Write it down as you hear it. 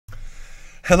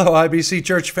Hello, IBC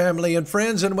Church family and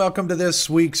friends, and welcome to this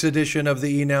week's edition of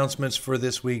the eNnouncements for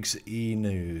this week's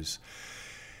eNews.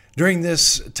 During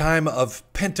this time of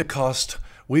Pentecost,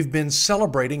 we've been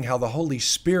celebrating how the Holy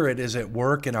Spirit is at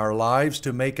work in our lives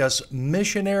to make us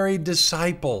missionary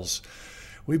disciples.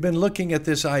 We've been looking at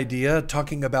this idea,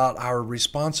 talking about our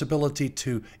responsibility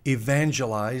to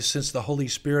evangelize since the Holy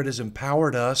Spirit has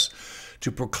empowered us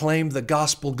to proclaim the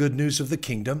gospel good news of the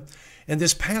kingdom. And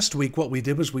this past week, what we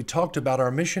did was we talked about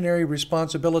our missionary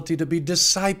responsibility to be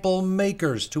disciple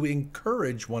makers, to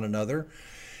encourage one another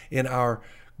in our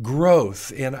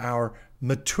growth, in our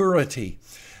maturity.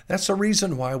 That's the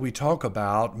reason why we talk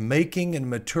about making and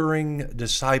maturing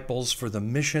disciples for the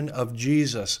mission of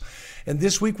Jesus. And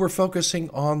this week we're focusing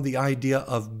on the idea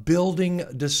of building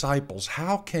disciples.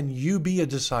 How can you be a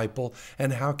disciple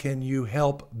and how can you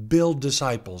help build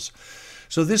disciples?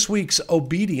 So this week's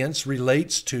obedience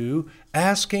relates to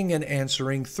asking and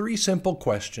answering three simple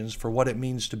questions for what it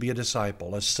means to be a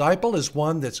disciple. A disciple is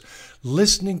one that's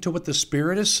listening to what the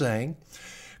Spirit is saying,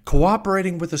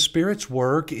 cooperating with the Spirit's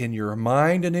work in your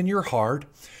mind and in your heart,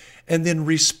 and then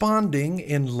responding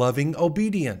in loving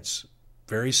obedience.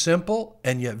 Very simple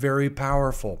and yet very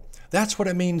powerful. That's what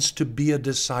it means to be a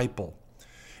disciple.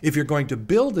 If you're going to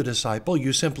build a disciple,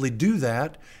 you simply do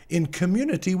that in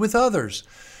community with others.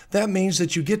 That means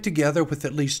that you get together with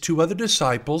at least two other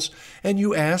disciples and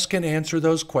you ask and answer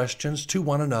those questions to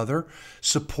one another,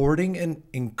 supporting and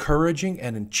encouraging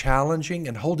and challenging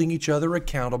and holding each other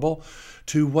accountable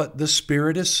to what the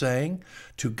Spirit is saying,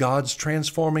 to God's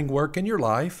transforming work in your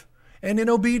life, and in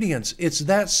obedience. It's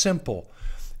that simple.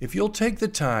 If you'll take the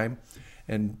time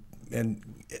and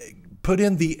put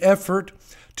in the effort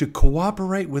to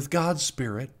cooperate with God's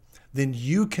Spirit, then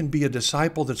you can be a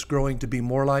disciple that's growing to be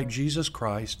more like Jesus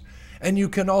Christ, and you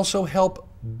can also help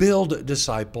build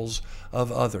disciples of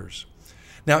others.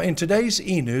 Now, in today's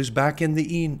eNews, back in the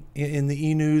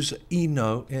eNews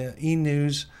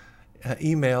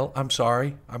email,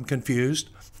 I'm confused.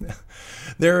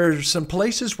 There are some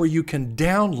places where you can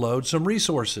download some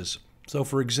resources. So,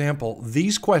 for example,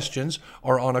 these questions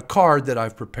are on a card that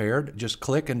I've prepared. Just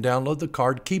click and download the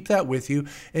card. Keep that with you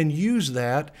and use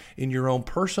that in your own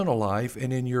personal life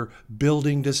and in your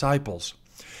building disciples.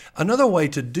 Another way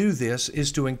to do this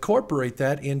is to incorporate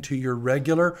that into your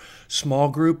regular small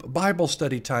group Bible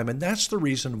study time. And that's the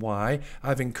reason why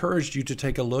I've encouraged you to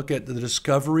take a look at the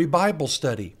Discovery Bible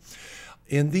Study.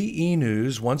 In the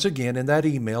eNews, once again, in that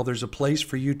email, there's a place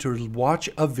for you to watch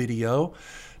a video,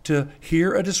 to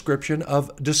hear a description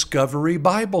of Discovery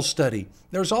Bible Study.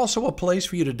 There's also a place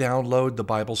for you to download the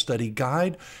Bible Study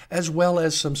Guide, as well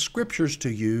as some scriptures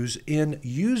to use in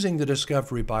using the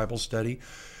Discovery Bible Study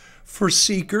for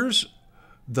seekers,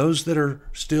 those that are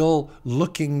still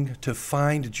looking to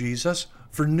find Jesus,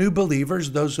 for new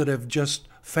believers, those that have just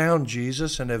found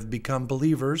Jesus and have become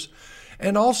believers,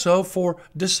 and also for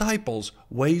disciples,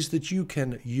 ways that you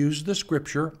can use the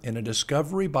Scripture in a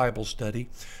Discovery Bible Study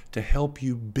to help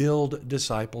you build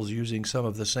disciples using some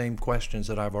of the same questions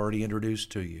that I've already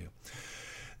introduced to you.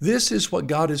 This is what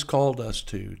God has called us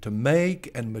to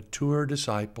make and mature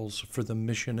disciples for the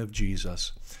mission of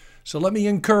Jesus. So let me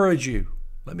encourage you,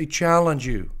 let me challenge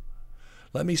you,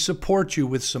 let me support you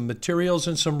with some materials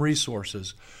and some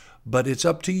resources, but it's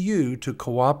up to you to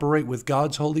cooperate with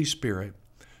God's Holy Spirit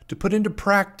to put into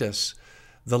practice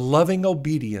the loving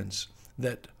obedience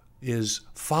that is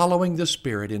following the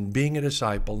Spirit in being a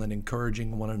disciple and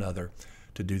encouraging one another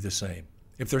to do the same.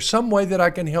 If there's some way that I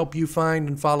can help you find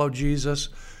and follow Jesus,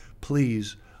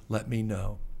 please let me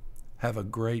know. Have a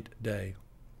great day.